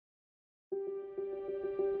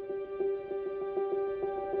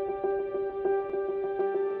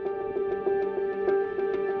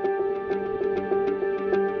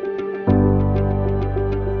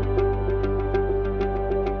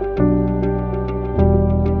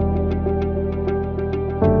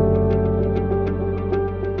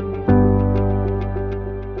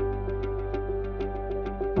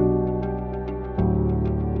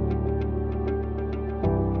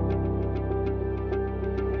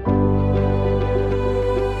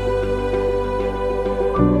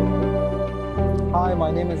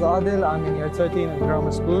My name is Adil. I'm in year 13 at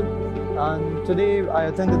Grammar School, and today I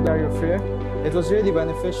attended the career fair. It was really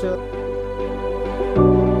beneficial.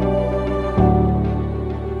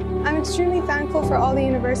 I'm extremely thankful for all the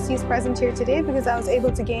universities present here today because I was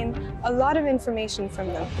able to gain a lot of information from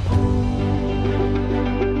them.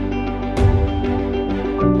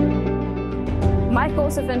 My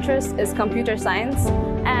course of interest is computer science,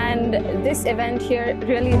 and this event here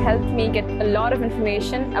really helped me get a lot of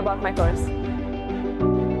information about my course.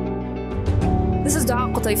 This is Dua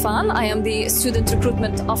Qutaifan. I am the Student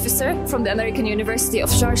Recruitment Officer from the American University of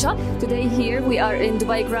Sharjah. Today here we are in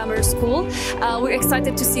Dubai Grammar School. We're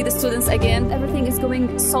excited to see the students again. Everything is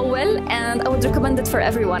going so well and I would recommend it for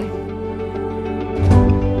everyone.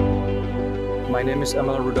 My name is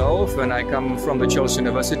Emil Rudolph and I come from the Chelsea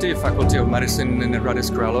University, Faculty of Medicine in Rades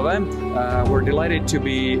Kralove. We're delighted to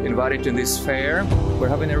be invited to this fair. We're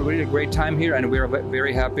having a really great time here and we're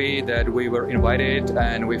very happy that we were invited,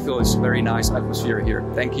 and we feel it's a very nice atmosphere here.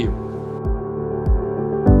 Thank you.